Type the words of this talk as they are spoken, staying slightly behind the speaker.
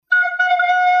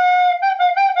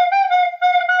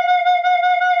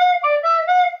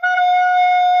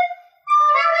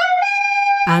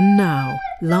And now,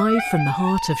 live from the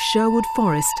heart of Sherwood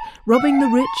Forest, robbing the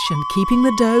rich and keeping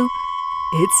the dough,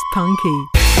 it's Punky.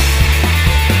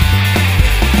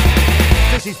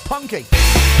 This is Punky.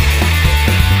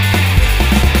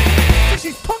 This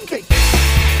is Punky.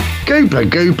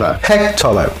 Gooper. Heck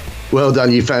Tollo. Well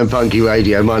done, you found Punky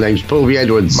Radio. My name's Paul V.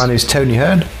 Edwards. My name's Tony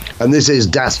Hearn. And this is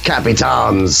Das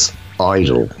Kapitan's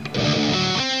Idol.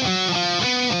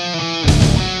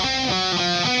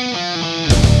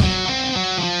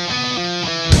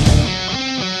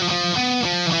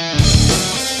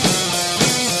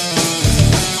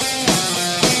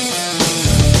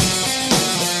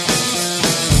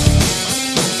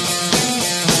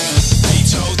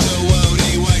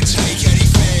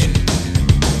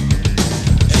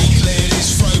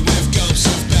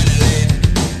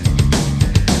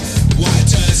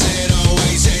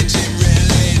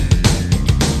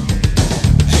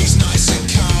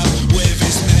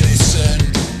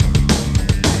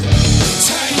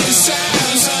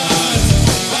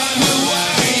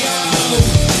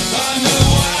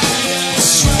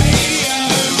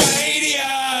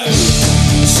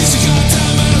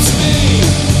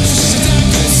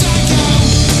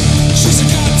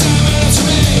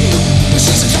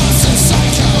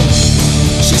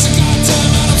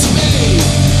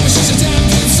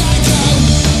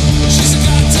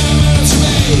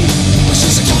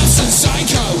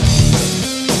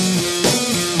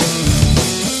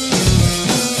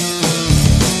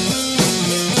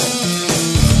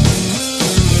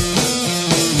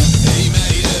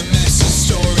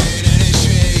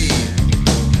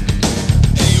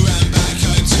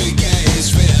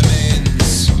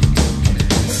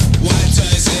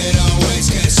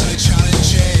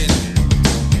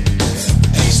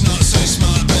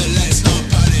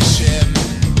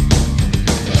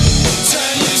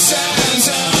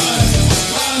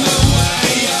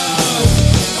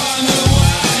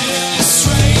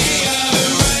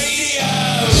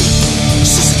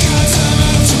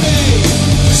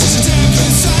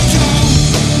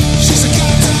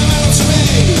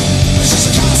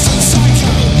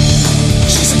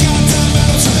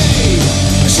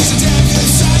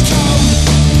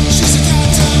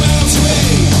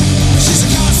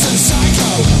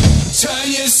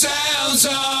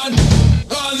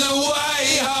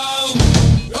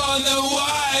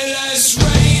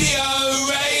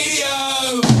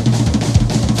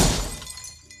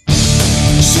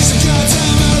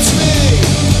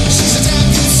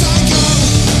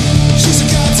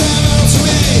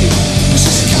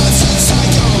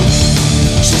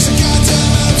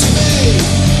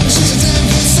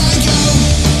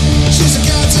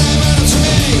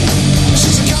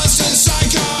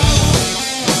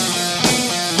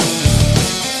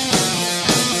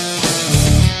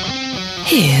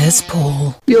 Here's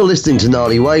Paul. You're listening to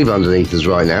Gnarly Wave underneath us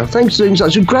right now. Thanks for doing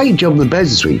such a great job on the beds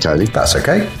this week, Tony. That's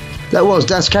okay. That was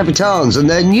Das Kapitans and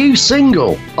their new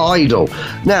single, Idol.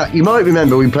 Now, you might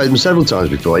remember we played them several times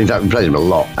before. In fact, we played them a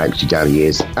lot, actually, down the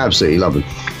years. Absolutely love them.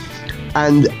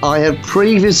 And I have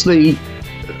previously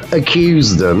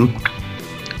accused them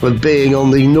of being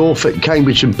on the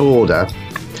Norfolk-Cambridgeshire border,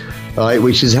 right,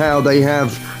 which is how they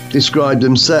have described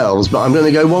themselves. But I'm going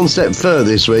to go one step further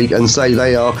this week and say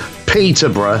they are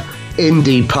Peterborough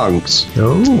indie punks.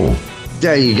 Oh.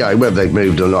 There you go. Whether they've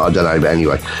moved or not, I don't know. But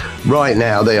anyway, right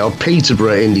now they are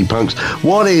Peterborough indie punks.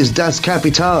 What is Das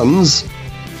Kapitan's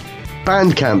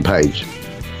Bandcamp page?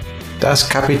 Das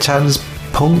Kapitan's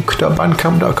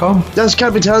punk.bandcamp.com. Das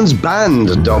Kapitan's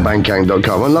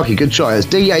band.bandcamp.com. Unlucky, good try. It's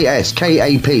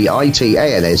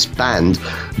DASKAPITANS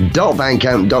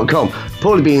band.bandcamp.com.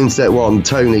 Paulie B in set 1,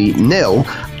 Tony nil.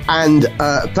 And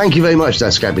thank you very much,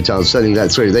 Das Kapitan, for sending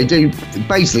that through. They do,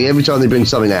 basically, every time they bring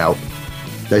something out,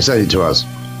 they send it to us.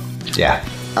 Yeah.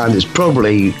 And it's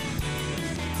probably,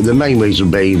 the main reason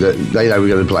would be that they know we're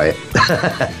going to play it.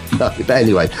 But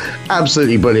anyway,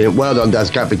 absolutely brilliant. Well done, Das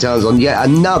Kapitans, on yet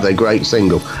another great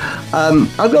single.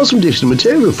 I've got some additional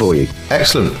material for you.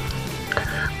 Excellent.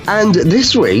 And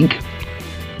this week,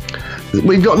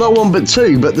 we've got not one but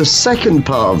two, but the second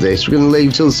part of this we're going to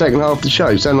leave till the second half of the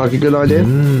show. Sound like a good idea?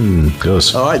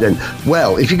 Good. All right then.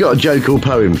 Well, if you've got a joke or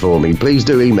poem for me, please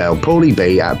do email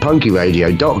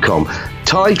paulieb@punkyradio.com,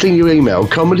 titling your email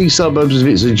Comedy Suburbs if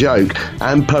it's a joke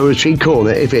and Poetry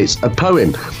Corner if it's a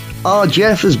poem. Our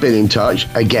Jeff has been in touch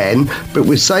again, but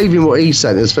we're saving what he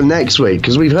sent us for next week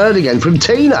because we've heard again from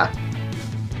Tina.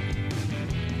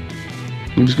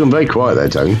 You've just gone very quiet there,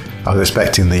 Tony. I was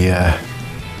expecting the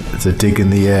dig in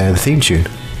the theme tune.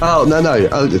 Oh, no.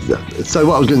 So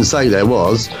what I was going to say there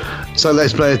was, so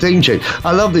let's play a theme tune.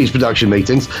 I love these production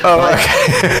meetings. Oh, okay.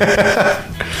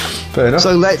 Fair enough.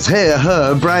 So let's hear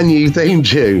her brand new theme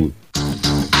tune.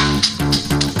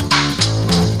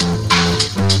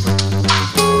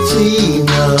 Tina,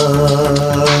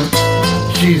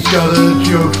 she's got a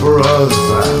joke for us.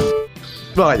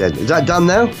 Right then, is that done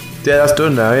now? Yeah, that's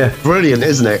done now, yeah. Brilliant,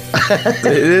 isn't it? It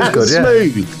is good, yeah.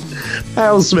 Smooth.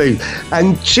 How smooth.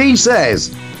 And she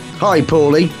says, "Hi,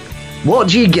 Paulie. What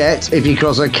do you get if you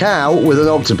cross a cow with an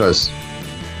octopus?"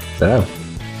 So.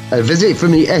 A visit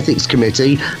from the ethics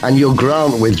committee and your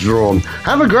grant withdrawn.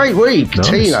 Have a great week, Nice.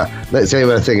 Tina. Let's hear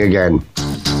her thing again.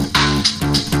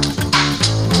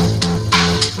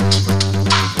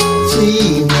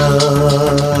 Tina,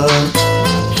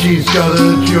 she's got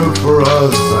a joke for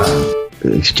us.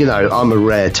 You know, I'm a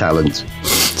rare talent.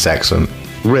 It's excellent.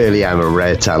 Really am a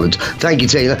rare talent. Thank you,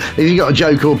 Tina. If you got a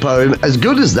joke or poem as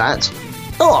good as that,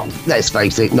 oh, let's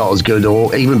face it, not as good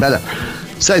or even better,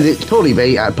 send it to paulieb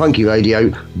at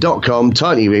punkyradio.com.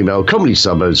 Tiny email, Comedy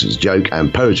Suburbs if it's a joke,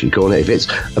 and Poetry Corner if it's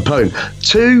a poem.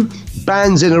 2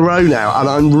 bands in a row now, and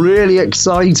I'm really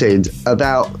excited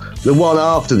about the one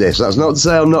after this. That's not to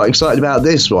say I'm not excited about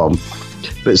this one,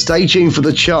 but stay tuned for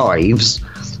the chives.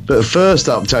 But first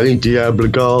up, Tony,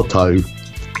 Diablogato.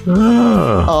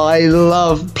 I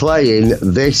love playing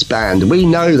this band. We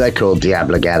know they're called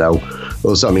Diablogato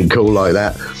or something cool like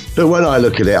that. But when I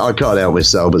look at it, I can't help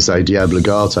myself but say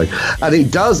Diablogato. And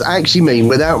it does actually mean,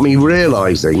 without me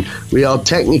realising, we are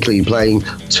technically playing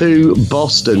 2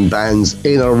 Boston bands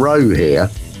in a row here.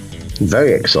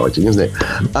 Very exciting, isn't it?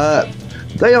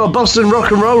 They are Boston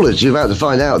rock and rollers. You're about to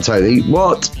find out, Tony.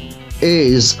 What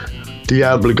is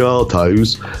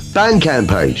Diablogato's Bandcamp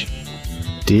page?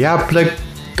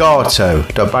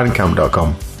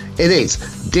 Diablogato.bandcamp.com. It is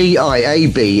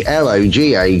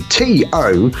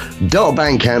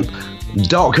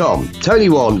diablogato.bandcamp.com. Tony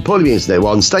 1, Paulie B Internet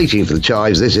 1, stay tuned for the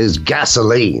chives. This is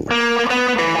Gasoline.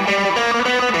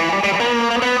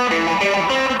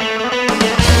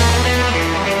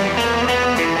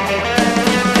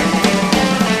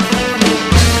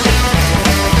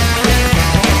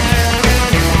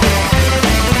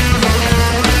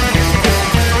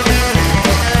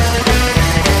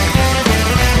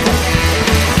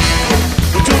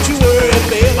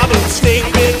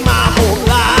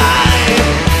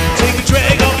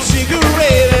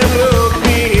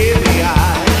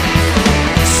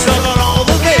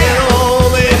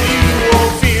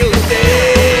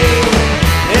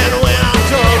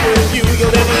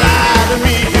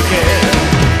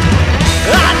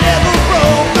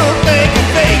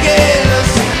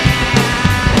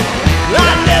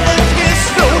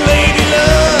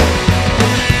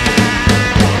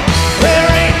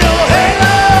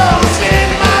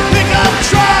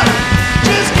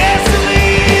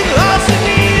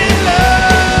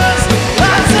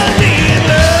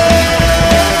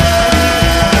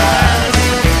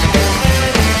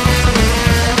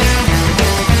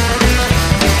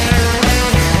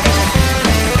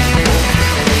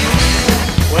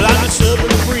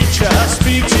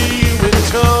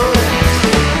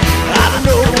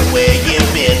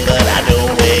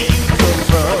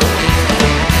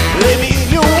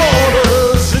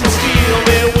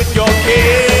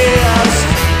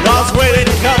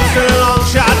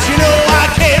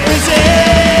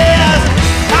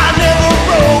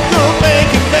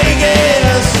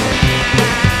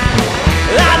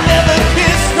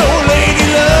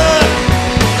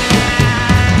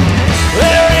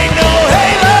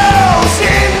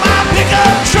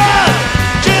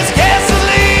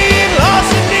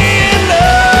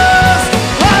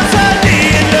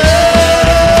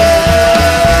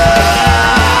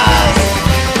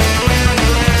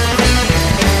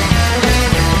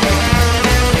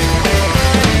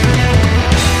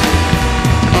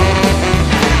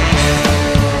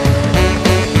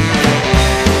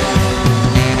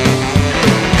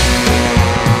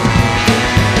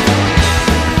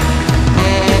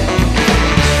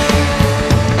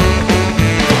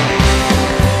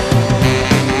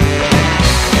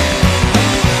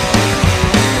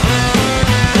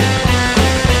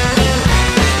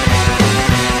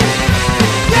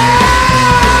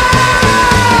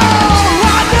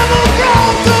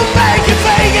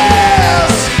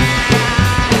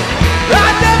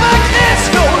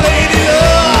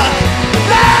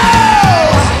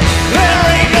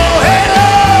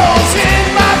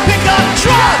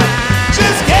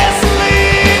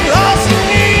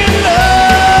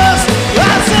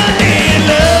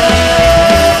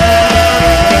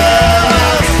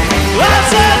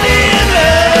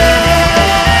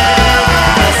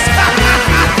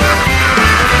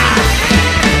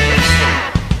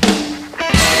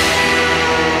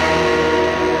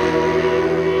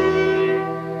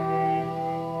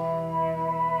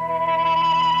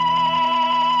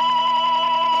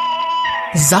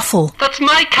 Zuffle. That's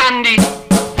my candy.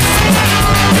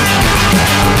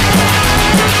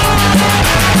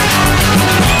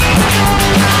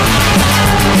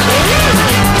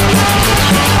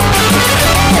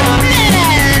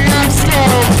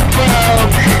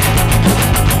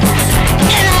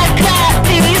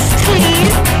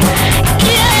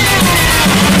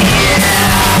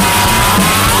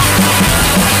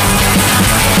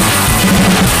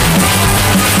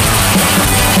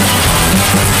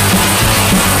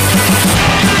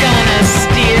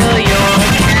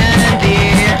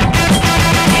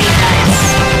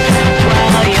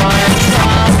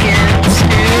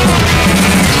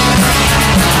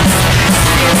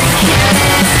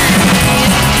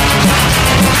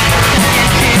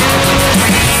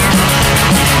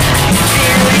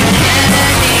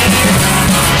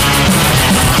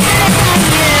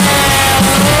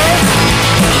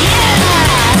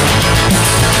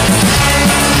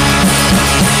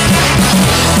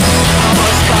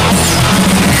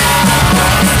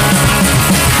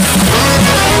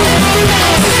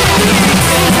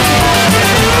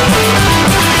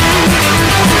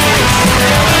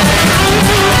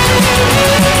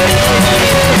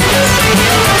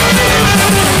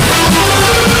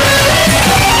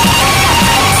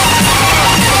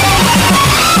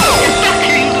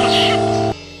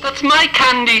 That's my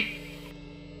candy.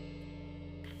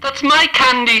 That's my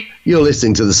candy. You're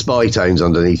listening to the spy tones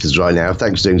underneath us right now.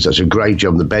 Thanks for doing such a great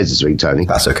job on the beds this week, Tony.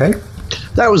 That's okay.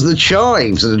 That was the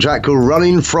Chives and a track called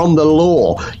Running From the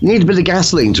Law. You need a bit of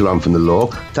gasoline to run from the law.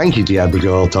 Thank you,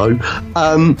 Diablo.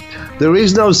 The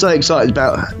reason I was so excited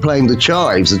about playing the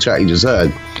Chives, the track you just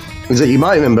heard, is that you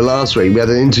might remember last week we had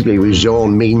an interview with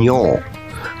Jean Mignon,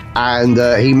 and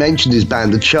he mentioned his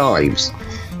band, the Chives.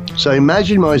 So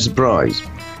imagine my surprise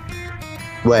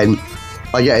when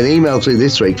I get an email through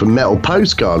this week from Metal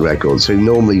Postcard Records, who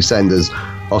normally send us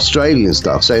Australian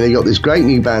stuff, saying they got this great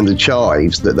new band of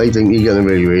Chives that they think you're going to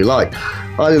really, really like.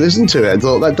 I listened to it and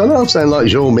thought, that doesn't half sound like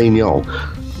Jean Mignon.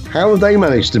 How have they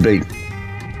managed to be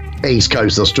East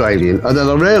Coast Australian? And then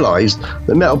I realised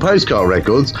that Metal Postcard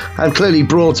Records have clearly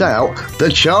brought out the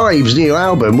Chives' new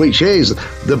album, which is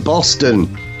the Boston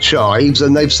Chives,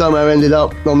 and they've somehow ended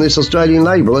up on this Australian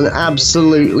label, and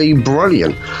absolutely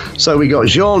brilliant. So we got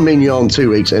Jean Mignon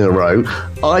 2 weeks in a row.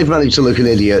 I've managed to look an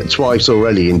idiot twice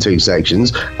already in 2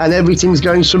 sections, and everything's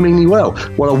going swimmingly well.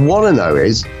 What I want to know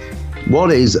is,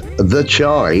 what is the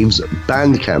Chives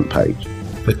Bandcamp page?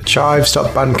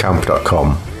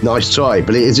 thechives.bandcamp.com. Nice try,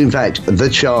 but it is in fact the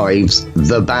Chives,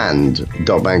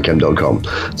 theband.bandcamp.com.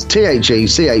 It's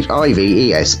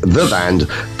THECHIVES,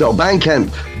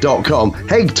 theband.bandcamp.com.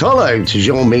 Hey, Tolo to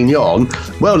Jean Mignon.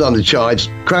 Well done, the Chives.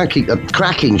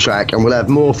 Cracking track, and we'll have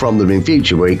more from them in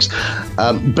future weeks.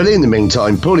 But in the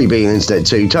meantime, Paulie B and Instead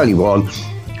 2, Tony 1,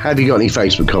 have you got any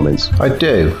Facebook comments? I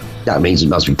do. That means it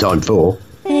must be time for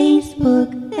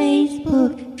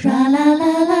Facebook, tra la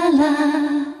la la la.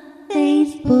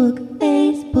 Facebook,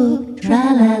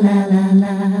 tra la la la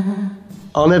la.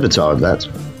 I'll never tire of that.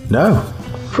 No.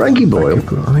 Frankie Boyle.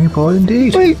 Frankie Boyle,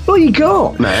 indeed. Wait, what you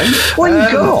got, man? What you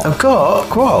got? I've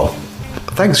got, well,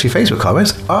 thanks for your Facebook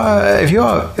comments. If you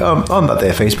are on that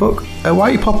there Facebook, why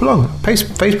don't you pop along?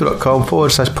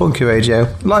 Facebook.com/Punky Radio.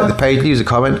 Like the page, leave a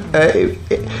comment.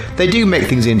 They do make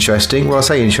things interesting. Well, I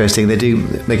say interesting, they do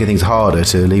make things harder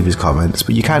to leave his comments,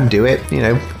 but you can do it. You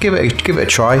know, give it a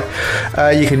try.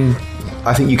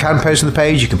 I think you can post on the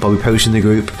page. You can probably post in the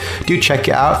group. Do check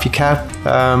it out if you can.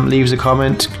 Leave us a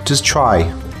comment. Just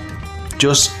try.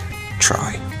 So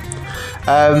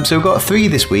we've got 3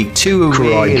 this week. 2 are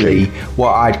really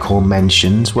what I'd call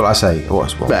mentions. Well, I say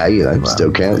what's what? Well,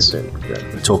 still counts.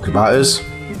 Talking about us.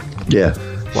 Yeah.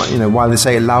 Why they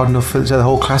say it loud enough so the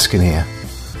whole class can hear.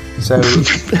 So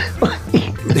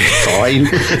fine.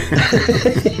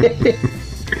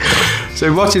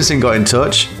 So Rottinson got in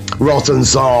touch.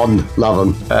 Rottinson, love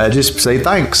them. Just say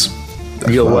thanks.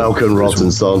 You're welcome,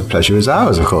 Rottinson. Pleasure is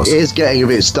ours, of course. It's getting a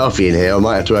bit stuffy in here. I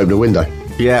might have to open a window.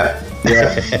 Yeah.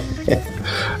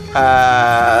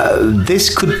 This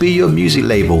could be your music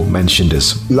label, mentioned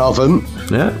us. Love them.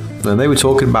 Yeah. And they were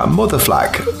talking about Mother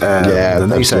Flag.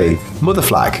 And they say, Mother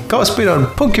Flag, got a spin on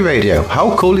Punky Radio.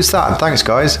 How cool is that? And thanks,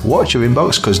 guys. Watch your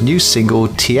inbox because new single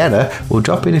Tiana will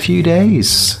drop in a few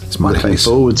days. It's my Looking face.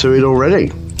 forward to it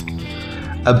already.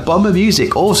 A Bomber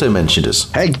Music also mentioned us.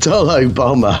 Hectolo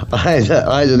Bomber. I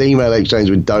had an email exchange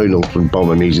with Donald from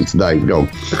Bomber Music today. Go on.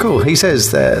 Cool. He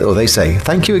says, or they say,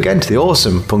 thank you again to the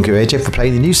awesome Punky Radio for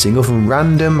playing the new single from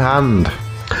Random Hand.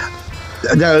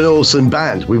 They're an awesome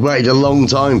band. We've waited a long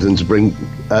time for them to bring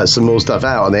some more stuff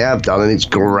out, and they have done, and it's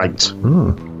great.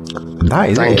 That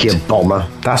is Thank it. you, Bomber.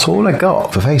 That's all I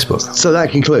got for Facebook. So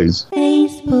that concludes.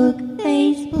 Facebook,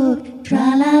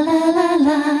 tra la la la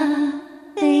la.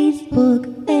 Facebook,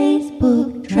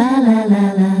 tra la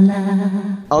la la la.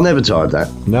 I'll never tire of that.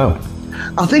 No.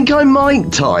 I think I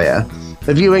might tire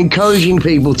of you encouraging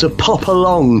people to pop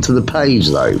along to the page,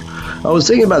 though. I was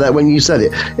thinking about that when you said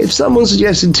it. If someone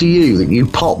suggested to you that you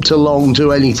popped along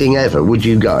to anything ever, would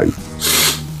you go?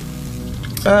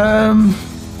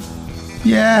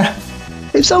 Yeah.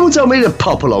 If someone told me to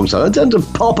pop along something, I'd tell them to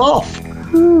pop off.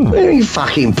 What do you mean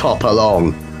fucking pop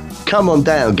along? Come on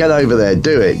down, get over there,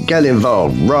 do it, get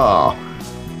involved, rah.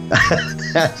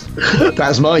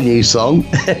 That's my new song.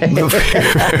 I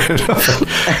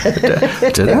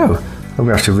don't know. I'm going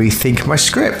to have to rethink my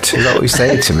script. Is that what you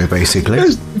say to me, basically?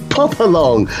 Just pop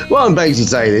along. What I'm basically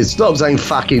saying is stop saying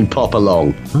fucking pop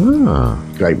along.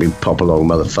 Great big pop along,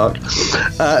 motherfucker.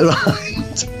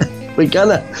 Right. We're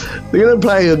gonna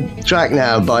play a track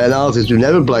now by an artist we've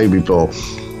never played before,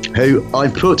 who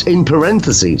I've put in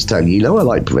parentheses, Tony. You know I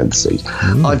like parentheses.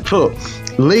 I've put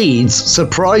Leeds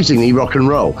surprisingly rock and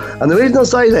roll. And the reason I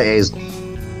say that is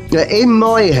that in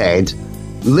my head,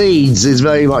 Leeds is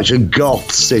very much a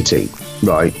goth city,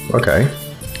 right? Okay.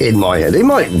 in my head. It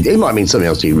might mean something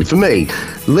else to you. For me,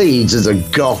 Leeds is a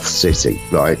goth city,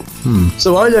 right?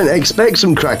 So I don't expect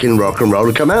some cracking rock and roll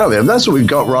to come out of there. That's what we've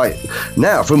got right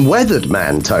now from Weathered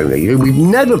Man, Tony, who we've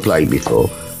never played before.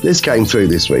 This came through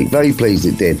this week. Very pleased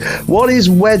it did. What is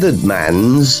Weathered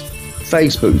Man's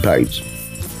Facebook page?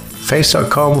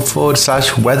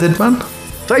 Face.com/weatheredman?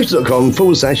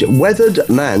 Facebook.com/Weathered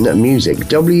Man Music.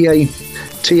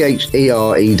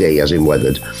 WATHERED, as in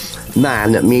weathered.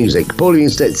 Man Music. Pauline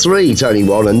Step 3, Tony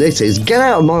 1, and this is Get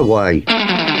Out of My Way.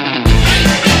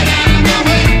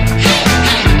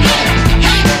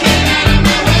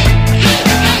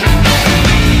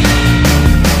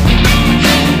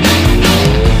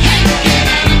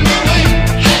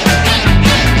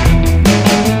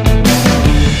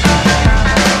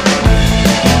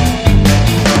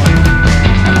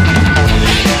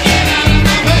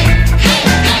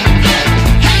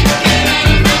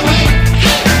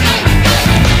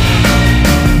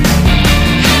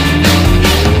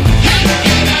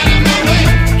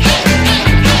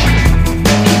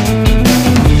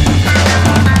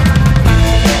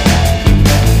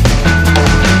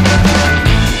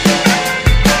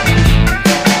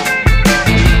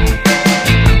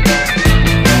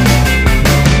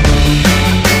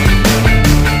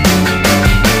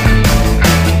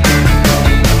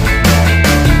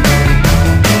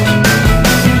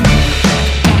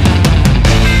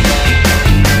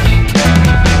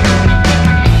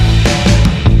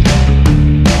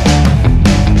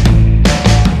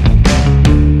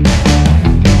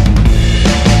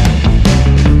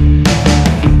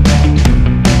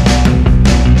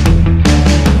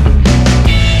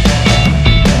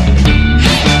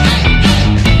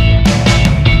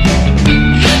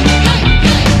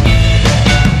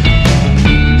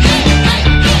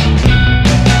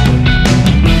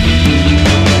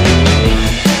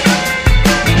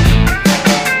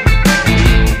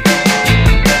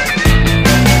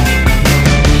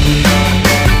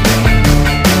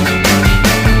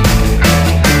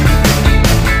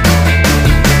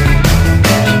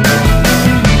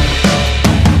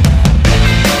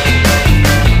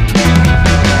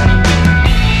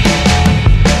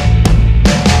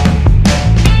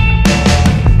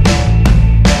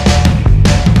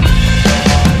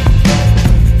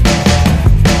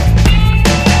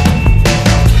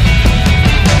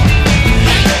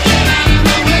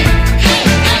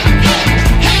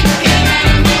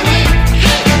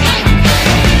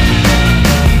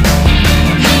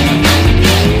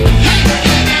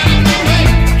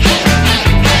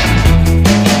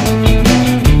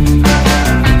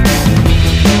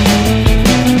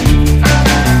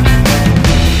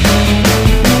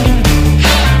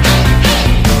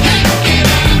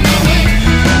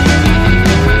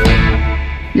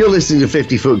 You're listening to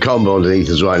 50-Foot Combo underneath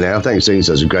us right now. Thanks for doing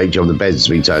such a great job on the beds this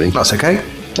week, Tony. That's okay.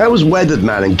 That was Weathered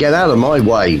Man, and Get Out of My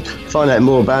Way. Find out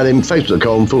more about him,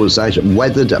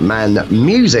 facebook.com/Weathered Man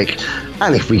Music.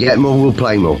 And if we get more, we'll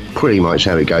play more. Pretty much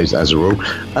how it goes, as a rule.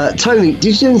 Tony, did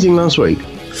you do anything last week?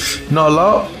 Not a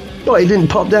lot. Oh, you didn't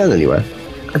pop down anywhere?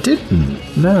 I didn't.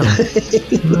 No. No,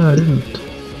 I didn't.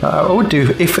 I would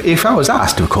do if I was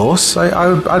asked, of course.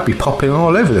 I'd be popping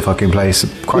all over the fucking place.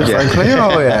 Quite frankly,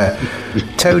 oh yeah,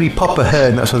 Tony Popper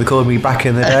Hearn. That's what they called me back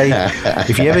in the day.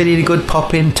 If you ever need a good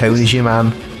pop in, Tony's your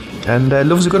man, and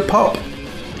loves a good pop.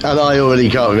 And I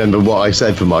already can't remember what I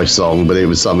said for my song, but it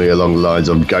was something along the lines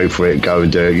of "Go for it, go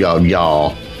and do it,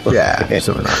 yah." Yeah,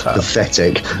 something like that.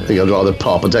 Pathetic. I think I'd rather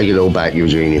pop. I'll take it all back. You're a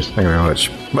genius. Thank you very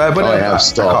much. But I have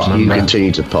stopped. You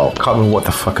continue to pop. Can't remember what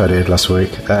the fuck I did last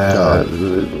week. No,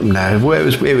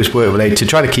 it was work related.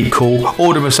 Trying to keep cool.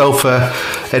 Ordered myself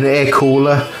an air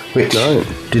cooler, which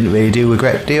didn't really do a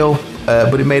great deal,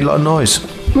 but it made a lot of noise.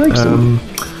 Excellent.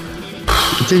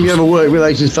 Did you have a work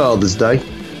related Father's Day?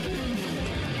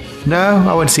 No,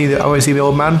 I went to see the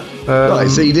old man. Right,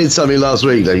 so you did something last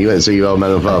week then? You went to see your old man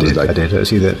on Father's Day? I did. I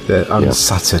see that on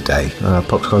Saturday. I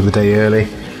popped home the day early.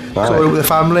 So I went with the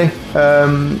family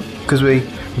because we're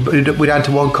down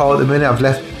to one car at the minute. I've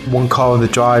left one car on the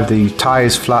drive. The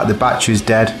tyre's flat. The battery's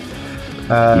dead.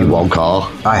 You one car?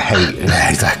 I hate. Yeah,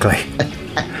 exactly.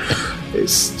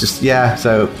 It's just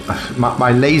So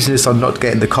my laziness on not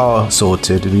getting the car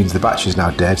sorted means the battery's now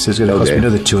dead. So it's going to cost me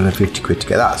another 250 quid to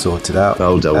get that sorted out.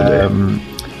 Oh, double dear.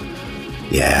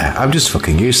 Yeah, I'm just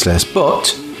fucking useless,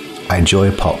 but I enjoy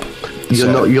a pop. You're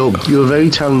a very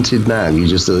talented man. You're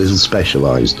just a little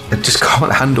specialised. I just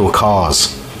can't handle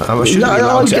cars. I shouldn't be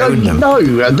allowed to own them.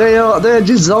 No, they're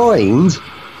designed.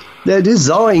 They're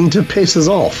designed to piss us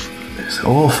off. It's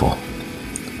awful.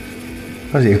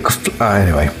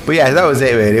 Anyway, but yeah, that was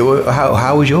it really.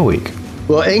 How was your week?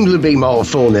 Well, England beat Malta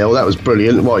 4-0. That was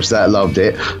brilliant. Watched that, loved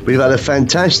it. We've had a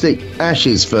fantastic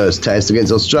Ashes first test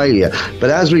against Australia.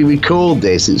 But as we record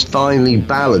this, it's finally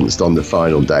balanced on the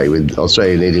final day, with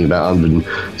Australia needing about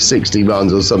 160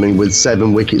 runs or something with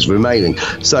 7 wickets remaining.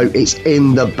 So it's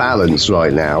in the balance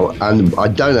right now. And I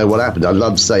don't know what happened. I'd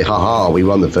love to say, ha-ha, we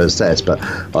won the first test. But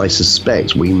I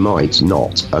suspect we might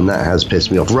not. And that has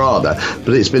pissed me off rather.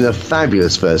 But it's been a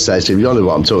fabulous first test. If you don't know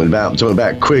what I'm talking about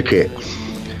cricket.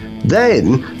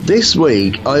 Then, this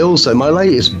week, my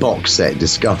latest box set,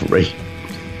 Discovery,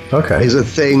 is a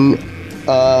thing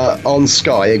on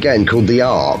Sky, again, called The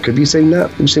Ark. Have you seen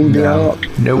that? Have you seen The Ark?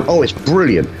 No. Oh, it's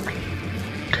brilliant.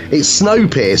 It's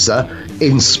Snowpiercer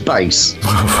in space.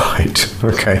 Right,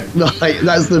 okay. Like,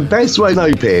 that's the best way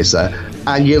Snowpiercer,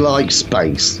 and you like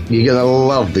space. You're going to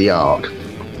love The Ark.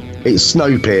 It's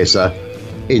Snowpiercer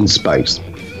in space.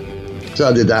 So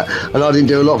I did that, and I didn't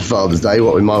do a lot for Father's Day,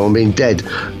 what with my one being dead.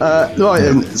 Right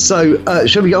then, so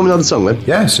shall we go on another song then?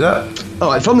 Yeah, sure.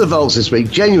 All right, From the Vaults this week,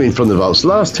 genuine From the Vaults. The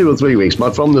last 2 or 3 weeks, my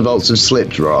From the Vaults have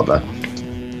slipped rather.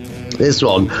 This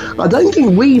one, I don't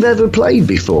think we've ever played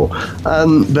before,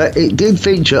 but it did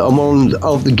feature on one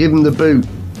of the Give 'Em the Boot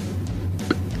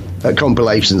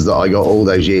compilations that I got all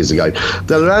those years ago.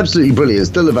 They're absolutely brilliant,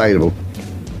 still available.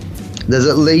 There's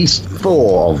at least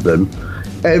 4 of them.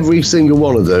 Every single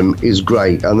one of them is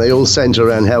great, and they all centre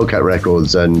around Hellcat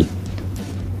Records and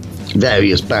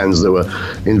various bands that were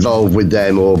involved with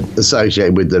them or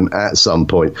associated with them at some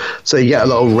point. So you get a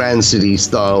lot of Rancid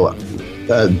style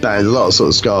bands, a lot of sort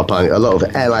of ska punk, a lot of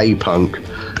LA punk,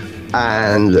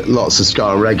 and lots of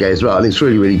ska and reggae as well, and it's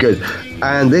really, really good.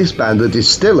 And this band, the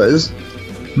Distillers,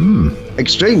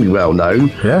 extremely well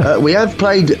known. Yeah. We have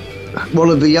played one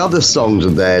of the other songs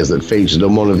of theirs that featured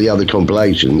on one of the other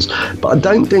compilations, but I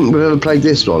don't think we've ever played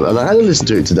this one, and I had to listen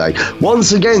to it today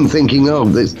once again thinking,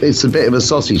 it's a bit of a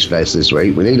sausage fest this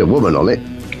week, we need a woman on it.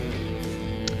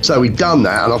 So we've done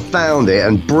that, and I found it,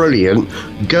 and brilliant.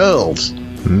 Girls,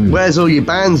 where's all your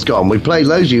bands gone? We played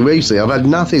loads of you recently. I've had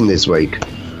nothing this week.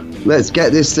 Let's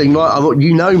get this thing right.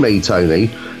 You know me, Tony,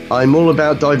 I'm all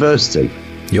about diversity.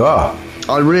 You are?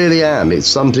 I really am. It's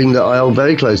something that I hold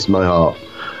very close to my heart.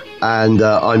 And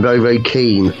I'm very, very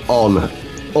keen on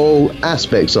all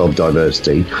aspects of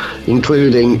diversity,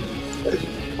 including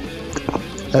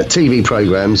TV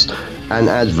programmes and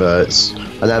adverts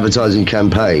and advertising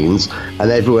campaigns, and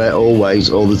everywhere,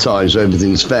 always, all the time, so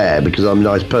everything's fair, because I'm a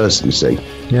nice person, you see.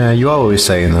 Yeah, you are always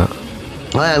saying that.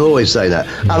 I am always saying that.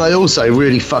 And I also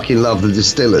really fucking love the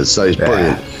Distillers, so it's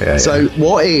brilliant. Yeah. So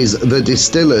what is the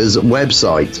Distillers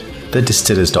website?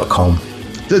 Thedistillers.com.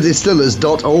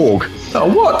 Thedistillers.org. Oh,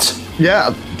 what?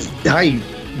 Yeah. Hey,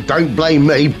 don't blame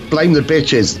me. Blame the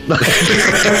bitches.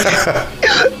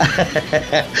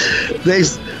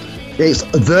 It's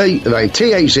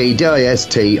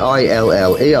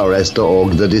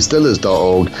THEDISTILLERS.org,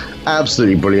 thedistillers.org.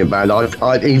 Absolutely brilliant band.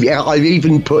 I've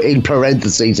even put in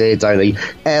parentheses here, Tony,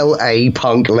 LA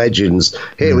Punk Legends.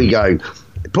 Here we go.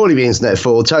 Paulie the Internet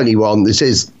 4, Tony 1. This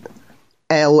is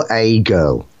LA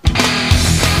Girl.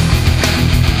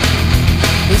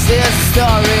 This is a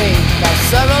story about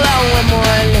several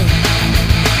women,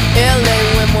 LA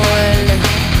women,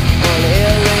 on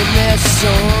LA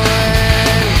mission.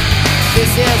 This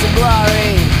is a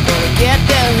glory, gonna get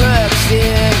their hooks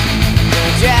in,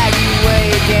 gonna drag you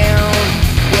way down,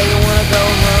 where you wanna go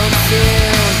home to.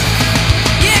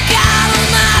 You got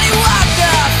almighty, what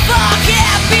the fuck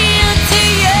happened to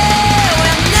you?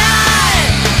 I'm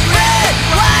not red,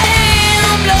 white,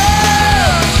 and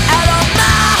blue. Out of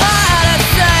my heart I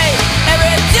say,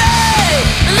 every day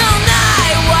and all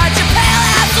night, watch your pale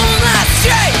ass on the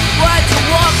street, watch you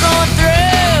walk on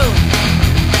through.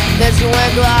 There's you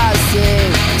wear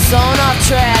glasses, song of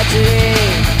tragedy,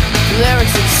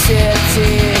 lyrics of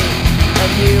city, a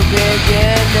new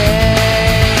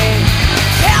beginning.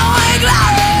 Power and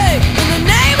glory in the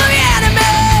name of the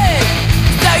enemy.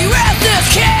 So you rest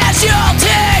this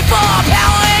casualty for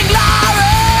power and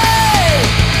glory.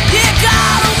 You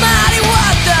God Almighty,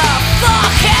 what the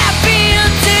fuck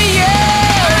happened to you?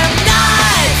 I'm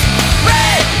not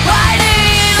red, white,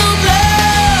 and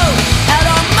blue. Out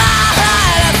of my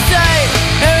heart I say,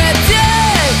 every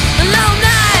day and all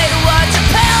night, watch your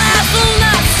pale ass on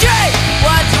the street,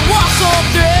 watch you walk on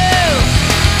through.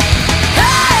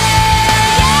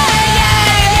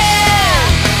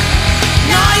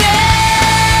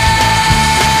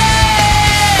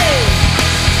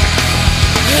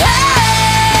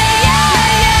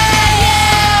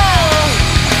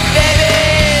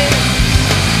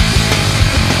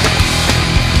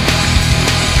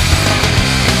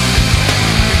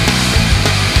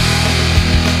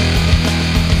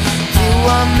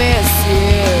 I miss you?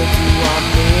 Do I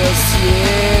miss you?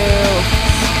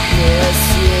 Miss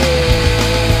you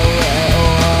at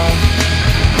all?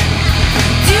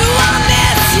 Do I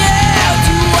miss you?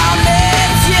 Do I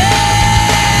miss you?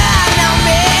 I don't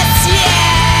miss you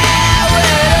at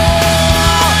all.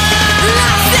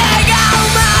 I say,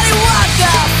 Almighty, what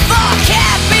the fuck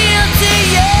happened to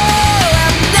you?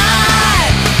 I'm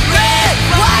not red,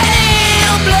 white,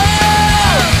 and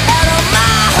blue. Out of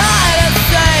my heart, I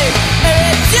say,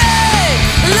 every day,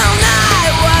 long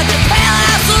night, watch your pale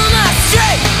ass on the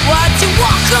street. Watch you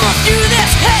walk on through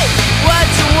this hate.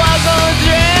 Watch you walk on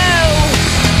through.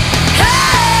 Hey,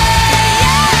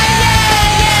 yeah, yeah,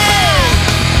 yeah.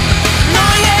 No,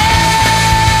 yeah.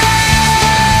 Hey.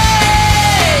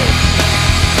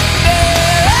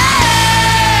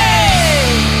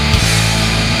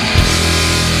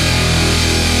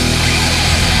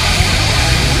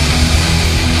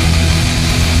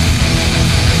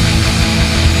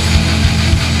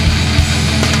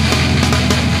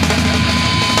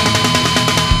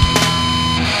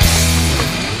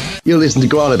 You're listening to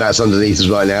Guano Bats underneath us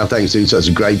right now. Thanks to such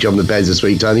a great job on the beds this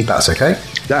week, Tony. That's okay.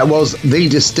 That was The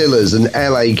Distillers, an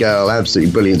LA Girl.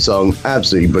 Absolutely brilliant song.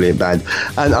 Absolutely brilliant band.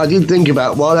 And I did think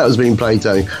about, while that was being played,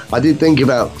 Tony, I did think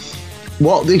about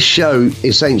what this show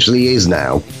essentially is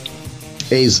now.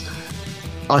 Is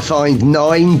I find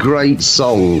 9 great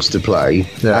songs to play,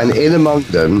 and in among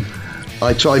them,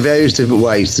 I try various different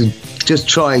ways to just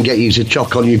try and get you to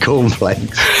chock on your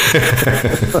cornflakes.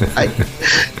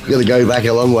 Going to go back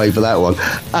a long way for that one.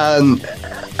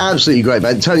 Absolutely great,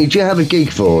 man. Tony, do you have a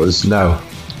gig for us? No.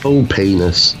 Full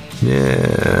penis.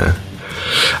 Yeah.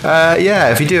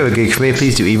 Yeah, if you do have a gig for me,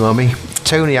 please do email me.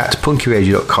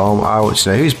 Tony@punkyradio.com. I want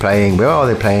to know who's playing, where are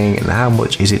they playing, and how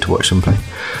much is it to watch them play.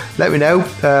 Let me know.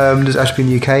 Does it have to be in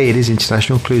the UK? It is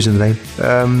international, clues in the name.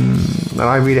 And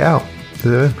I read it out.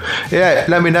 Yeah,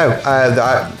 let me know.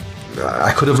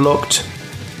 I could have looked.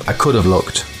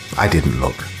 I didn't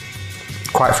look.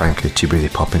 Quite frankly, too busy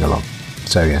popping along.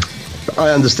 So, yeah.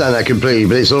 I understand that completely,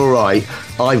 but it's all right.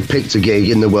 I've picked a gig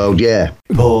in the world, yeah.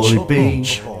 Paulie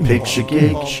Beach picks a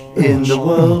gig in the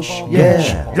world,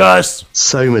 yeah. Yes.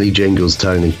 So many jingles,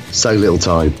 Tony. So little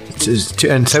time.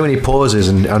 And so many pauses,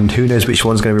 and who knows which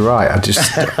one's going to be right. I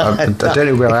don't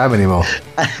know where I am anymore.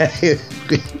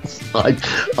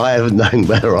 I haven't known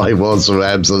where I was for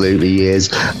absolutely years,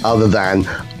 other than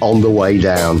on the way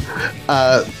down.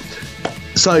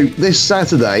 So this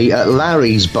Saturday at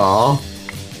Larry's Bar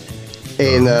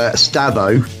in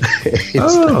Stavo,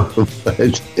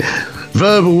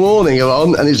 Verbal Warning are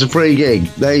on, and it's a free gig.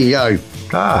 There you go.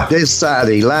 This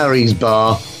Saturday, Larry's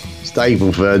Bar,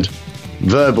 Stapleford,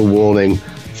 Verbal Warning,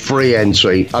 free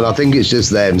entry, and I think it's just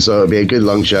them, so it'll be a good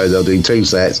long show. They'll do 2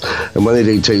 sets, and when they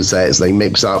do 2 sets, they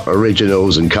mix up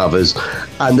originals and covers,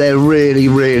 and they're really,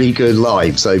 really good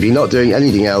live. So if you're not doing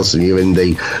anything else and you're in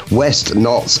the West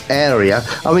Notts area,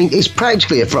 I mean, it's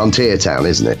practically a frontier town,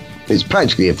 isn't it? It's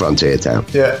practically a frontier town.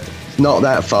 Yeah. Not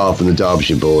that far from the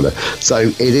Derbyshire border, so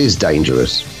it is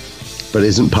dangerous. But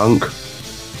isn't punk?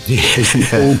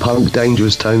 Isn't all punk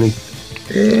dangerous, Tony?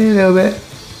 Yeah, a little bit.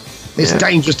 It's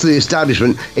dangerous to the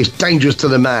establishment. It's dangerous to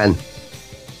the man.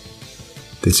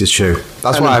 This is true.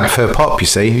 That's why I prefer pop, you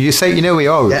see. You know we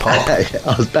are with pop. I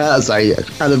was about to say,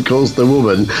 and of course the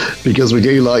woman, because we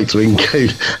do like to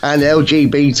include an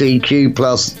LGBTQ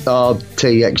plus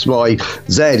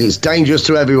RTXYZ. It's dangerous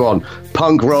to everyone.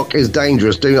 Punk rock is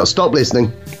dangerous. Do not stop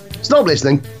listening. Stop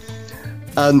listening.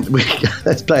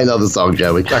 Let's play another song,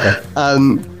 shall we? Okay.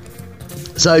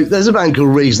 So there's a band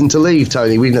called Reason to Leave,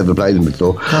 Tony. We've never played them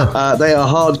before. They are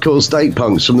hardcore state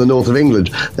punks from the north of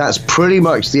England. That's pretty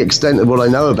much the extent of what I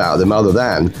know about them, other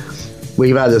than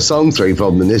we've had a song through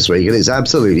from them this week, and it's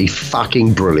absolutely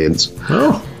fucking brilliant.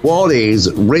 What is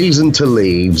Reason to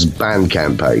Leave's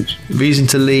Bandcamp page?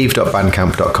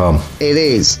 reasontoleave.bandcamp.com. It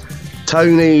is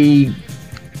Tony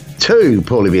 2,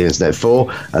 Paulie B Internet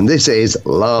 4, and this is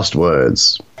Last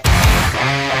Words.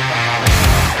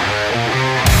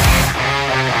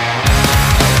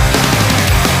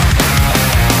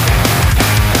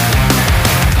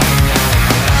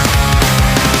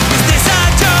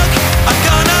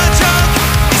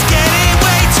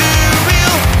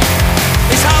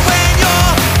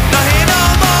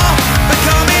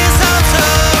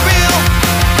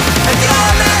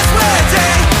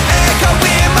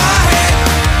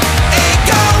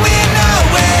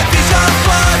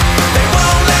 They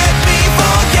won't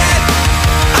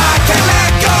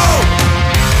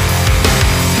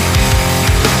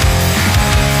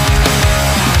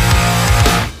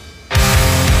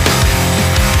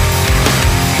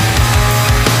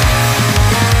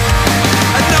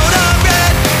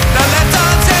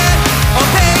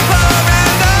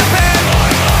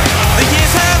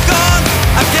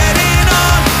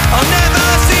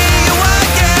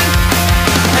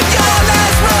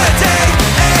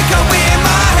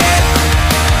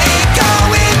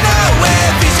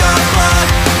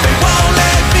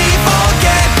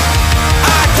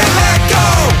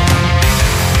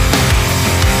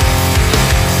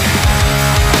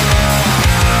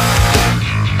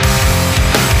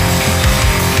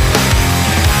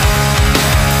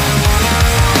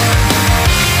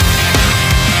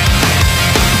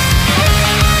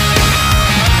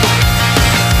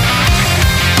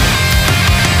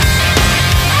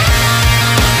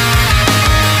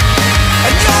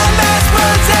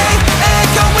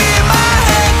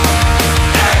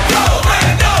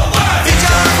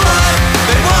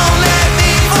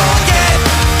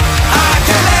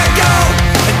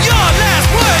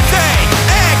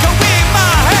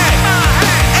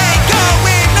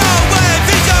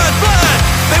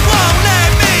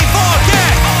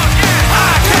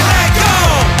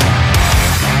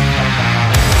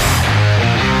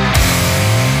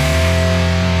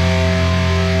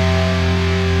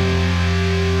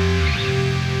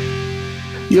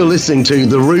You're listening to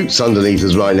The Roots underneath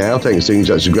us right now. Thanks for doing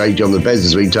such a great job on the beds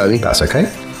this week, Tony. That's okay.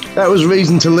 That was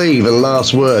Reason to Leave and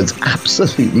Last Words.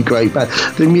 Absolutely great band.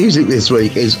 The music this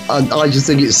week is, I just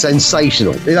think it's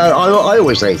sensational. You know, I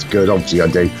always say it's good, obviously I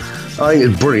do. I think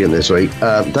it's brilliant this week.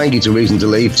 Thank you to Reason to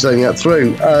Leave for sending that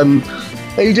through.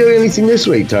 Are you doing anything this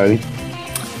week, Tony?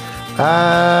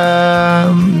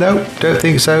 No, don't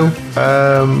think so.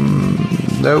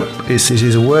 Nope, this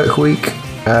is a work week.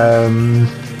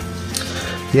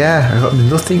 Yeah, I've got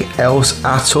nothing else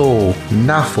at all.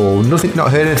 Naffle, nothing.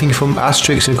 Not heard anything from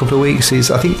Asterix in a couple of weeks.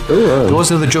 I think there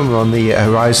was another drummer on the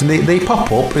horizon. They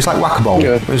pop up. It's like whack-a-mole.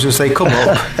 Yeah. It's just they come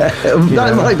up.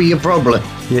 That might be a problem.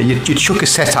 Yeah, you chuck a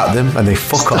set at them and they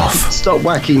fuck off. Stop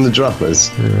whacking the drummers.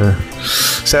 Yeah.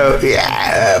 So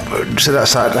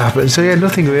that's how it happened. So yeah,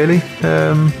 nothing really.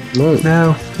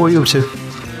 No. What are you up to?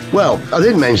 Well, I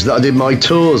did mention that I did my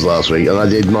tours last week, and I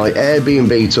did my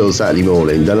Airbnb tour Saturday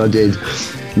morning. Then I did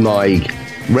my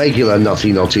regular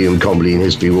Nottingham Comedy and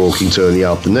History walking tour in the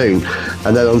afternoon.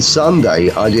 And then on Sunday,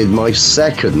 I did my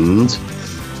second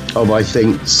of, I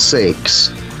think,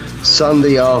 6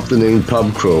 Sunday afternoon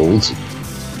pub crawls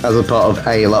as a part of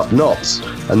Ale Up Knots.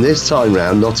 And this time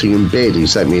round, Nottingham Beard, who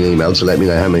sent me an email to let me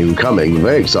know how many were coming, I'm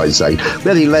very excited to say, we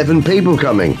had 11 people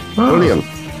coming. Oh. Brilliant.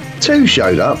 2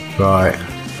 showed up. Right.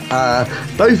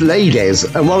 Both ladies,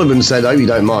 and one of them said, "Oh, you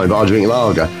don't mind, but I'll drink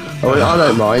lager." I went, "I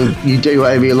don't mind, you do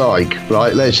whatever you like,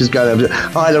 right, let's just go and have."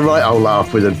 I had a right old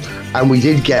laugh with them, and we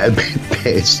did get a bit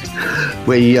pissed.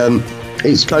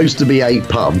 It's supposed to be 8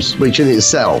 pubs, which in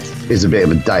itself is a bit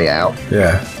of a day out.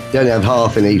 Yeah. You only have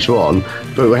half in each one,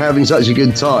 but we're having such a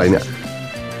good time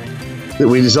that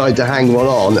we decided to hang one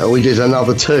on, and we did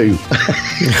another 2.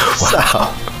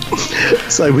 Wow.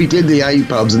 So we did the 8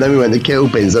 pubs, and then we went to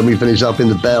Kilpins, and we finished up in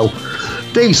the Bell.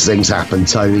 These things happen,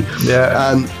 Tony.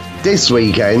 Yeah. This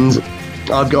weekend,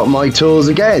 I've got my tours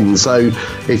again. So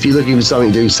if you're looking for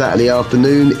something to do Saturday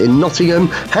afternoon in Nottingham,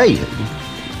 hey,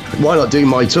 why not do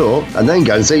my tour and then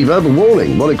go and see Verbal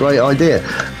Warning? What a great idea.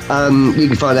 You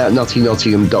can find out at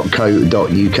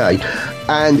nottingham.co.uk.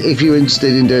 And if you're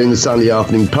interested in doing the Sunday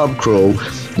afternoon pub crawl,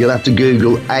 you'll have to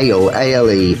Google Ale,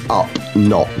 Up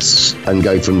Knots, and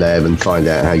go from there and find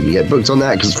out how you get booked on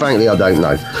that, because frankly, I don't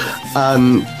know.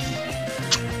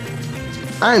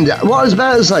 And what I was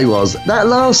about to say was, that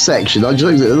last section, I just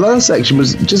looked at the last section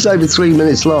was just over 3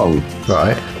 minutes long.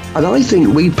 Right. And I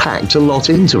think we packed a lot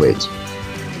into it.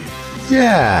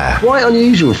 Yeah. Quite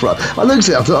unusual for us. I looked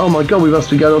at it, I thought, oh my God, we must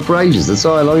be going on for ages. That's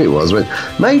how long it was. I went,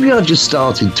 maybe I just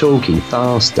started talking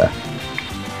faster.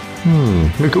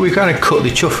 We kind of cut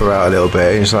the chuffer out a little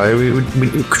bit. It's like we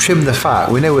trim the fat.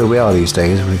 We know where we are these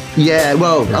days. Yeah,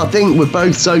 well, I think we're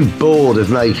both so bored of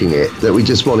making it that we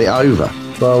just want it over.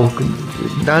 Well,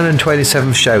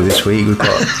 927th show this week. We've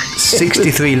got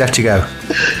 63 left to go.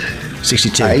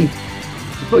 62. Hey,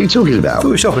 what are you talking about? I thought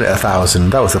we were stopping at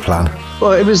 1,000. That was the plan.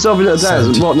 Well, if it's stopping at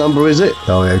 1,000, what number is it?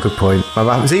 Oh yeah, good point.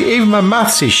 Even my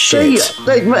maths is shit.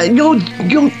 See, your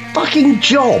fucking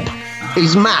job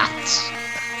is maths.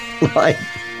 Right.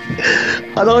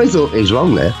 And I thought he's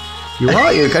wrong there. You're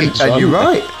right, you're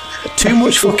right. Too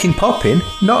much fucking popping,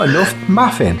 not enough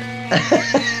mathing.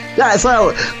 That's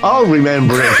how I'll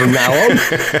remember it from now on.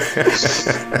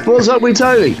 What's up with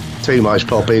Tony? Too much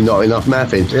popping, not enough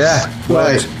mathing. Yeah,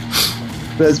 right.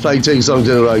 Let's play 2 songs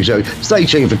in a row, show. Stay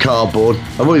tuned for Cardboard.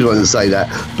 I've always wanted to say that.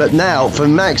 But now, for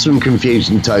maximum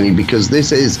confusion, Tony, because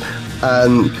this is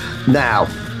now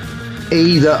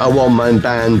either a one-man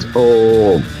band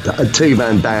or a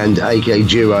 2-man band, aka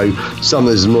duo. Some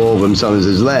there's more of them, some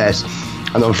there's less.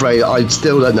 And I'm afraid I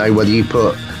still don't know whether you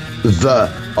put the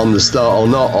on the start or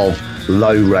not of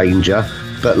Low Ranger.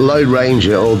 But Low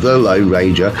Ranger, or the Low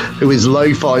Ranger, who is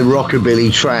lo-fi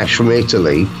rockabilly trash from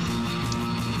Italy,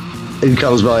 who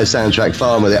comes by a soundtrack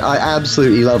farm with it. I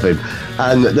absolutely love him.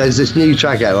 And there's this new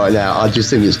track out right now. I just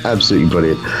think it's absolutely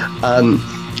brilliant.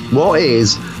 What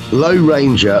is Low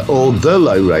Ranger or the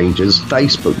Low Ranger's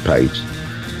Facebook page?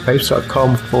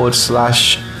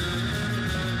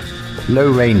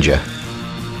 Facebook.com/Low Ranger.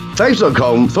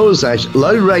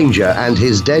 Facebook.com/Low Ranger and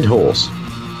his dead horse.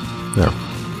 No.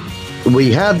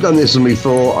 We have done this one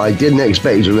before. I didn't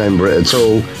expect you to remember it at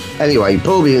all. Anyway,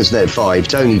 Paul the Internet 5,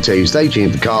 Tony 2, stay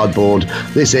tuned for Cardboard.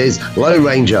 This is Low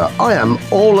Ranger. I am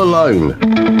all alone.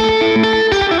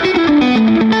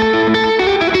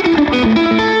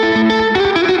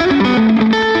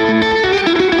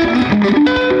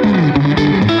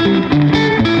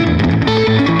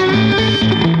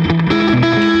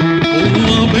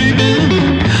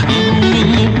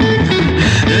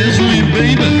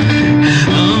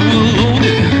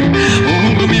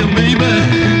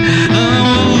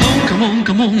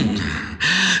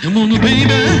 Come on,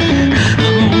 baby,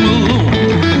 I'm alone.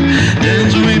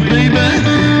 Dance with me, baby,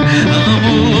 I'm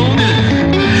alone.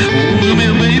 Oh, come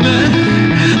here, baby,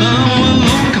 I'm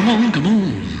alone. Come on, come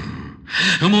on.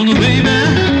 Come on, baby,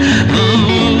 I'm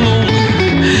alone.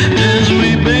 Dance with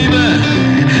me, baby,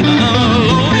 I'm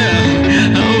alone.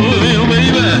 Yeah. Oh, yeah,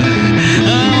 baby,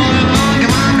 I'm alone.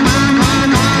 Come on, come on, come on,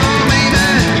 come on, baby,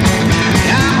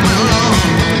 I'm alone.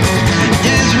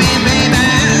 Dance with me, baby,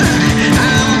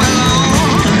 I'm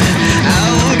alone.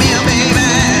 Oh, yeah, baby,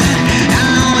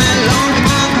 I'm alone. Come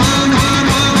on, come on, come on,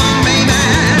 come on, baby,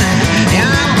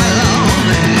 I'm alone.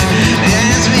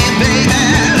 Dance with me, baby,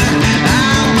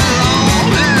 I'm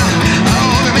alone.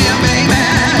 Oh, yeah, baby,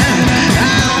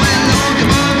 I'm alone.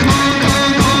 Come on, come on, come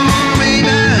on, come on,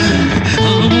 baby,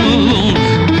 I'm alone.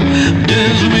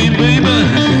 Dance with me, baby,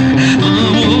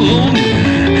 I'm alone.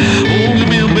 Oh, give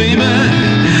me a baby,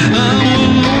 I'm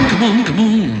alone. Come on, come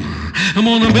on, come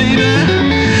on, baby,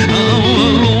 I'm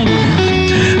alone.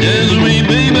 Dance with me,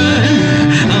 baby,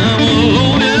 I'm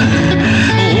alone. Yeah.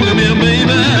 Oh, give me a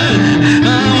baby,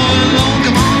 I'm alone.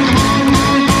 Come on, come on, come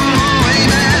on, come on,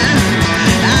 baby,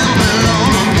 I'm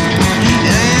alone.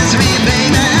 Dance with me,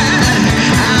 baby,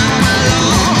 I'm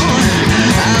alone.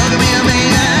 Oh, give me a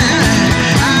baby,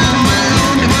 I'm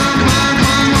alone. Come on, come on,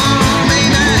 come on, come on,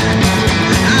 baby,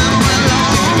 I'm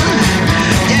alone.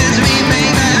 Dance with me,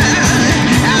 baby,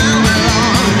 I'm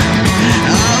alone.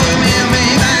 Oh, give me a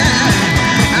baby,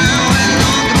 I'm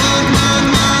alone. Come on, come on,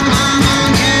 come on, come on,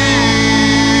 yeah.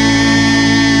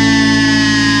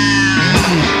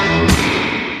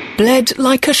 Bled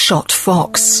like a shot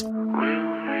fox. Will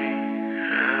we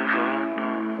ever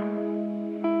know?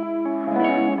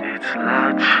 It's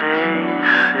like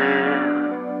chasing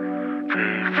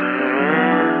paper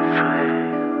airplane.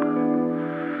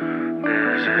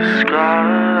 There's a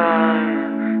skyline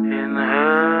in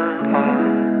her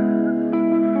eye.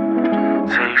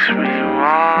 Takes me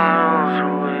miles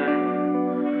away.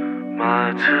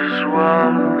 Might as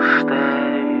well stay.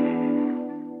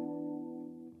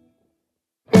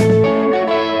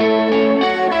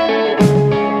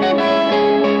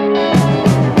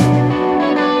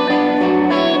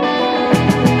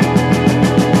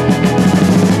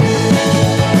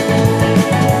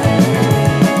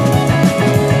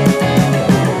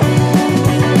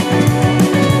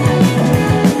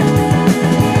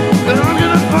 And I'm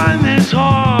gonna find this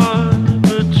hard,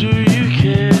 but do you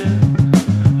care?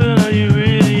 And are you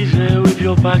really there with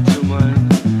your back to mine?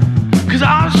 'Cause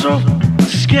I'm so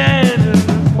scared.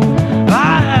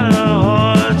 I had a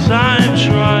hard time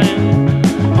trying,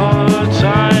 hard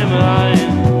time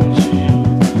lying to you.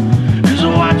 'Cause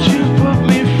what you put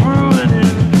me through and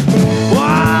in,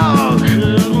 wow,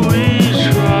 couldn't we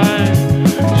try?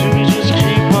 Do we just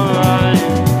keep on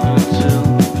lying until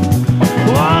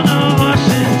one of us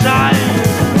is dying?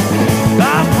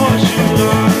 I thought you'd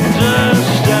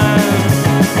understand.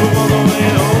 From all the way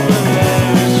over there,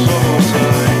 it's so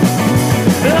time.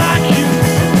 Like you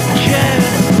can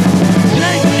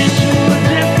take me to a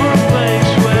different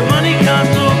place where money can't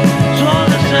talk. It's all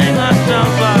the same, that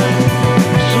sounds like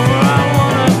somewhere I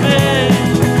wanna be.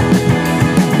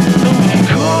 And we can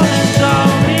call this our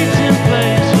meeting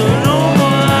place. So no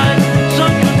more like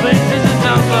sunken faces, it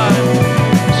sounds like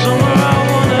somewhere I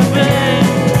wanna be.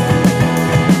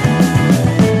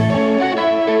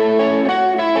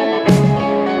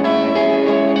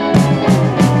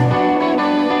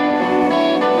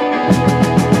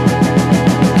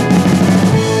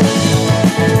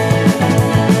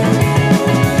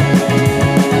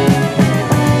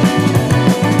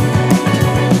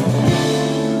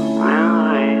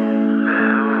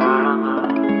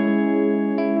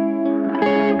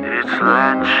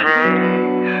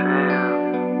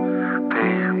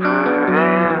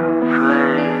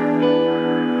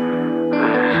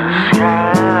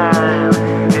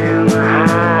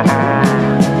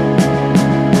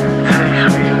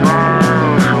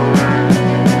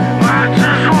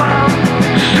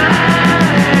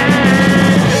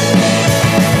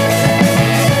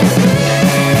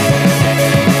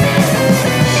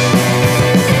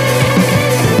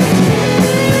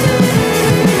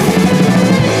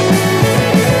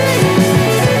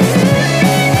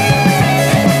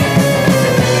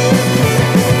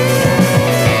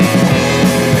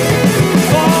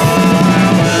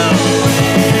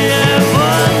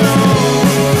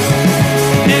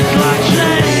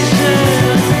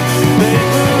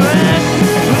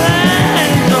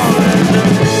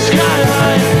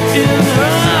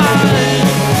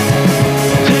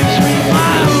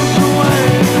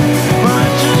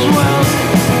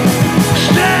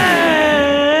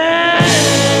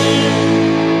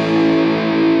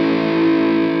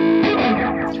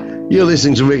 you're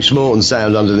listening to Rich Morton's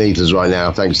sound underneath us right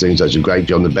now. Thanks for doing such a great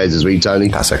job on the beds this week, Tony.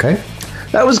 That's okay.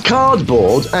 That was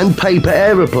Cardboard and Paper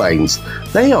Aeroplanes.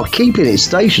 They are keeping it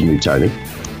stationary, Tony.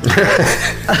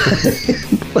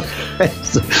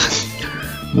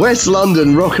 West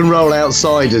London Rock and Roll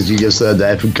Outsiders, you just heard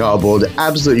there from Cardboard.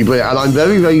 Absolutely brilliant. And I'm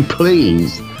very, very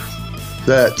pleased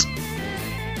that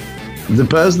the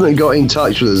person that got in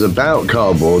touch with us about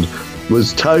Cardboard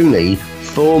was Tony,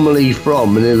 formerly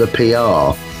from Manila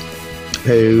PR,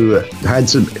 who had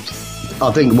to,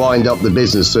 I think, wind up the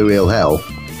business through ill health.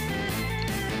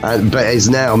 But is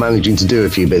now managing to do a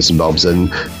few bits and bobs. And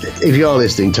if you are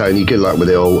listening, Tony, good luck with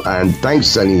it all. And thanks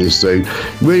for sending this through.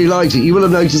 Really liked it. You will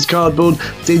have noticed Cardboard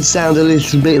did sound a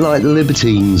little bit like the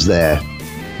Libertines there.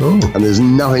 Oh. And there's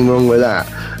nothing wrong with that.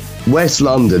 West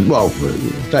London, well,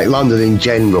 in fact, London in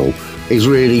general, is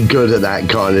really good at that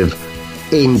kind of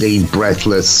indie,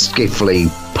 breathless, skiffly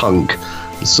punk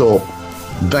sort,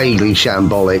 vaguely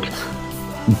shambolic,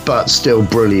 but still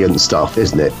brilliant stuff,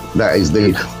 isn't it? That is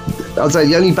I'd say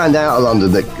the only band out of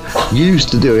London that used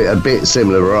to do it a bit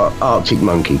similar were Arctic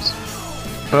Monkeys.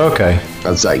 Okay.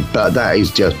 I'd say, but that is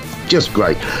just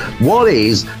great. What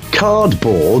is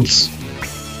Cardboard's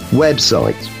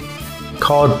website?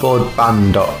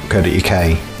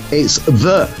 Cardboardband.co.uk. It's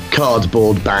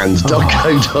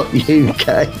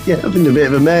thecardboardband.co.uk. Yeah, I've been a bit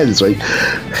of a mare this week.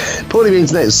 Paulie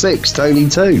Internet 6, Tony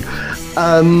 2.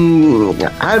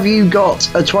 Have you got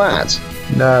a twat?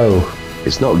 No.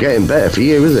 It's not getting better for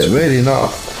you, is it? Really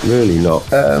not. Really not.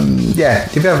 Yeah,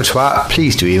 if you have a twat,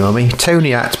 please do email me,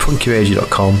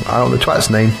 tony@punkyradio.com. I want the twat's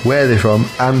name, where they're from,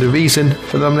 and the reason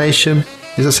for the nomination.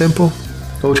 Is that simple?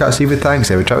 All chats leave with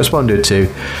thanks. Every twat responded to.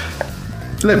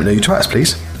 Let me know your twats,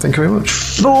 please. Thank you very much.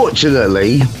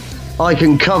 Fortunately, I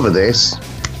can cover this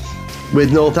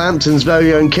with Northampton's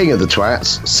very own king of the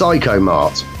twats, Psycho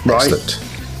Mart, right? Excellent.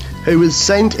 Who was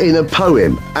sent in a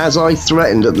poem, as I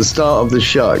threatened at the start of the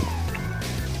show.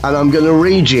 And I'm going to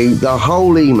read you the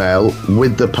whole email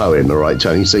with the poem, all right,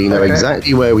 Tony, so you know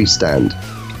exactly where we stand.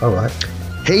 All right.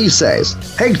 He says,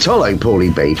 Heg Tollo,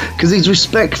 Paulie B, because he's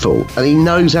respectful and he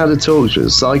knows how to talk to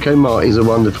us. Psycho Mart is a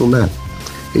wonderful man.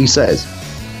 He says,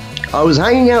 I was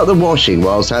hanging out the washing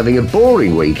whilst having a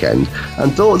boring weekend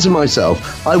and thought to myself,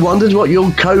 I wondered what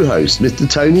your co-host, Mr.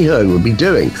 Tony Hearn, would be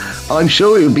doing. I'm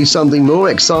sure it would be something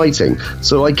more exciting,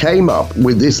 so I came up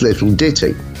with this little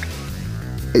ditty.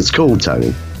 It's called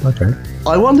Tony. Okay.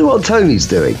 I wonder what Tony's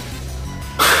doing.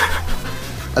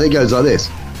 And it goes like this.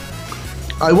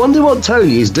 I wonder what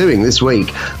Tony is doing this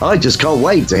week. I just can't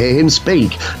wait to hear him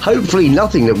speak. Hopefully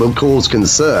nothing that will cause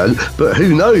concern, but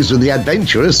who knows with the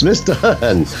adventurous Mr.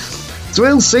 Hearn.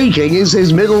 Thrill-seeking is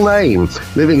his middle name.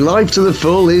 Living life to the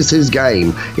full is his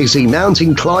game. Is he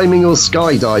mountain climbing or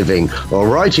skydiving, or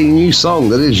writing a new song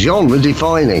that is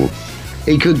genre-defining?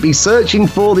 He could be searching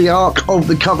for the Ark of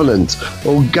the Covenant,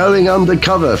 or going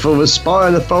undercover for a spy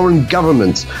on a foreign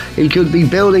government. He could be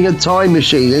building a time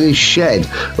machine in his shed,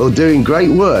 or doing great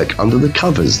work under the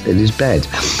covers in his bed.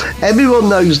 Everyone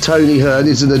knows Tony Hearn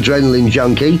is an adrenaline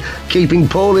junkie, keeping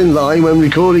Paul in line when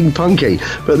recording Punky.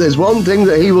 But there's one thing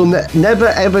that he will never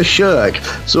ever shirk,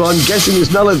 so I'm guessing it's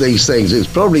none of these things. It's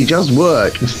probably just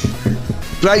work.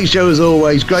 Great show as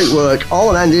always, great work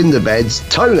on and in the beds.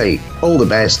 Tony, all the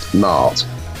best, Mart.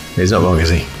 He's not wrong, is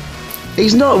he?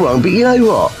 He's not wrong, but you know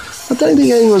what? I don't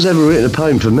think anyone's ever written a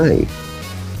poem for me.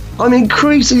 I'm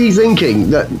increasingly thinking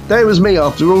that there was me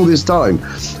after all this time,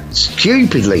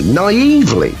 stupidly,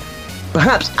 naively,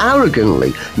 perhaps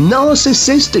arrogantly,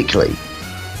 narcissistically,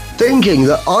 thinking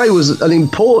that I was an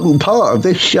important part of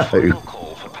this show.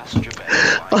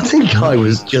 I think I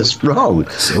was just wrong.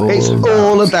 It's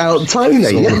all about Tony.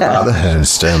 It's all about the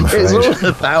Hearnster, I'm afraid. It's all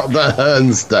about the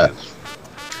Hearnster.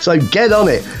 So get on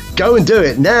it. Go and do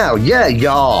it now. Yeah.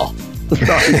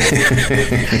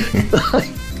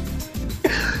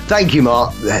 Thank you,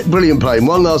 Mark. Brilliant poem.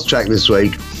 One last track this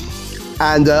week.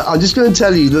 And I'm just going to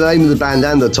tell you the name of the band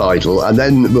and the title, and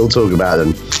then we'll talk about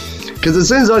them. Because as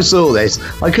soon as I saw this,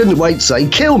 I couldn't wait to say,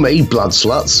 kill me, blood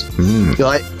sluts.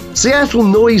 Right? Seattle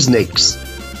Noisenicks,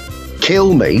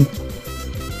 Kill Me.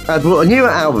 I brought a new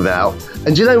album out,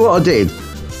 and do you know what I did?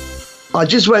 I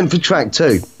just went for track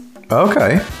 2.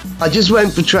 Okay. I just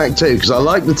went for track 2 because I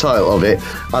liked the title of it,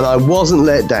 and I wasn't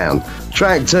let down.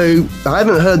 Track 2, I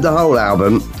haven't heard the whole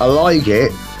album. I like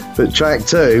it, but track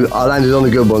 2, I landed on a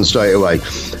good one straight away.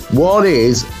 What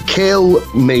is Kill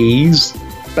Me's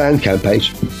Bandcamp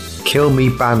page?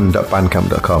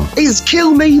 Killmeband.bandcamp.com. It's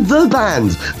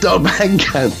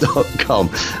killmetheband.bandcamp.com.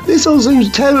 This all seems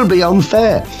terribly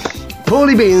unfair.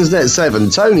 Paulie B Internet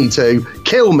 7, Tony 2,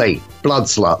 Kill Me, Blood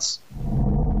Sluts.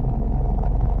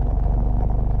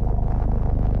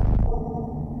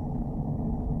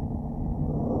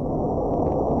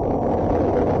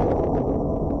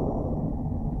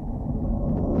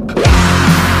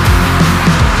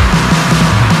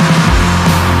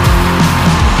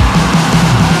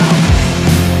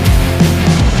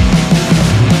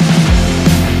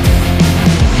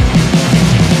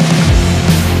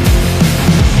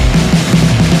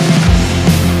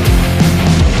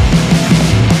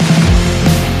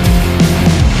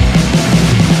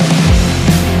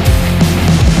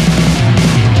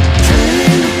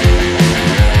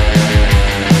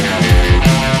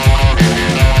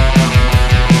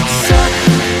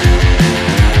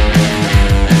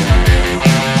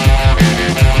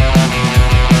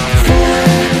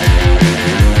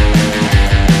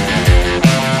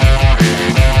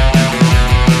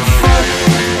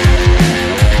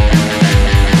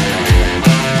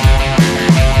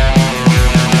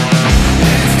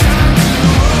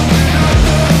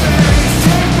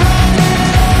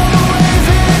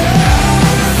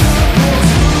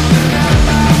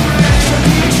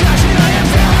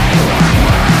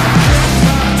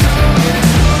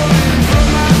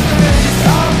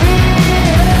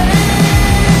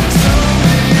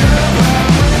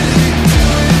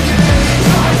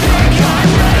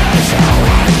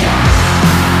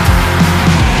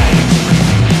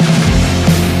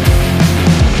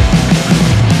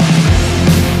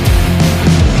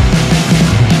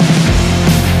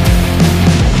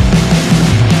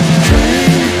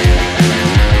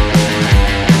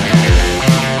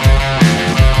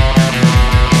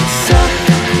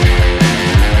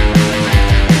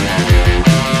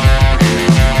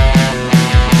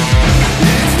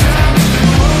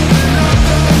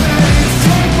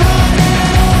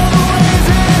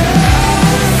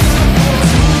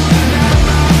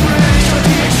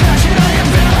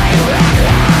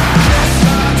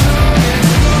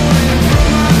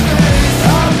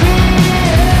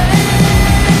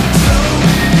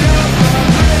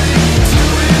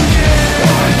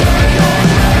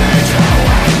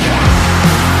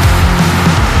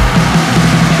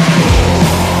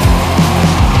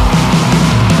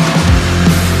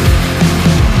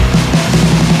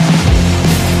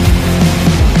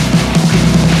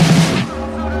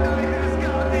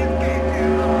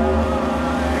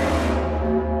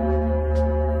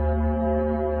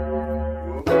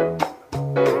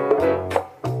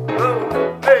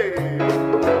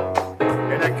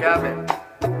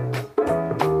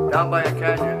 down by a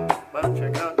canyon, bunch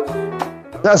of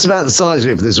guns. That's about the size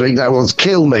of it for this week. That one's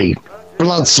Kill Me,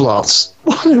 Blood Slots.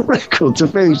 What a record to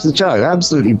finish the show.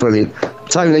 Absolutely brilliant.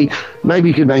 Tony, maybe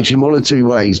you could mention one or two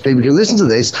ways people can listen to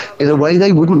this in a way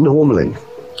they wouldn't normally.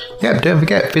 Yeah, don't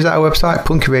forget, visit our website,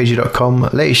 punkyradio.com.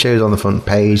 Latest shows on the front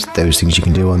page. Those things you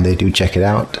can do on there, do check it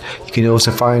out. You can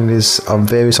also find us on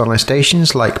various online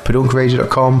stations like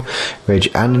pedunkradio.com,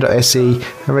 radioanda.se, and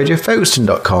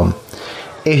radiofolkston.com.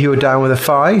 If you're down with a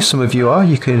Fi, some of you are,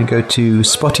 you can go to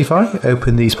Spotify,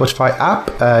 open the Spotify app.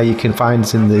 You can find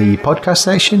us in the podcast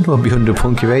section. We'll be under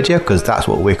Punky Radio because that's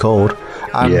what we're called.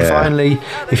 And finally,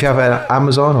 if you have an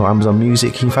Amazon or Amazon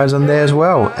Music, you can find us on there as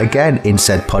well. Again, in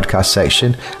said podcast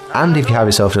section. And if you have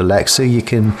yourself an Alexa, you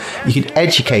can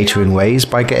educate her in ways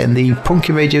by getting the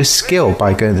Punky Radio skill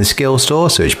by going to the skill store,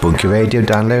 search Punky Radio,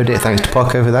 download it. Thanks to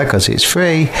Poco for that because it's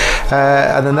free.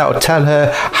 And then that will tell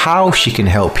her how she can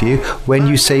help you when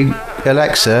you say,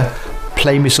 Alexa,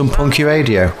 play me some Punky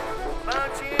Radio.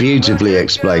 Beautifully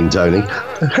explained, Tony.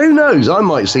 Who knows, I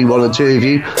might see one or two of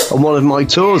you on one of my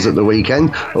tours at the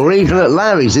weekend, or even at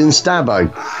Larry's in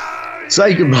Stabbo.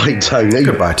 Say goodbye, Tony.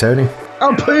 Goodbye, Tony. A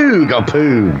poog, a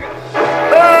poog.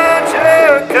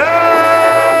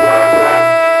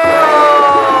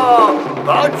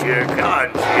 But you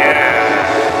can't, yeah.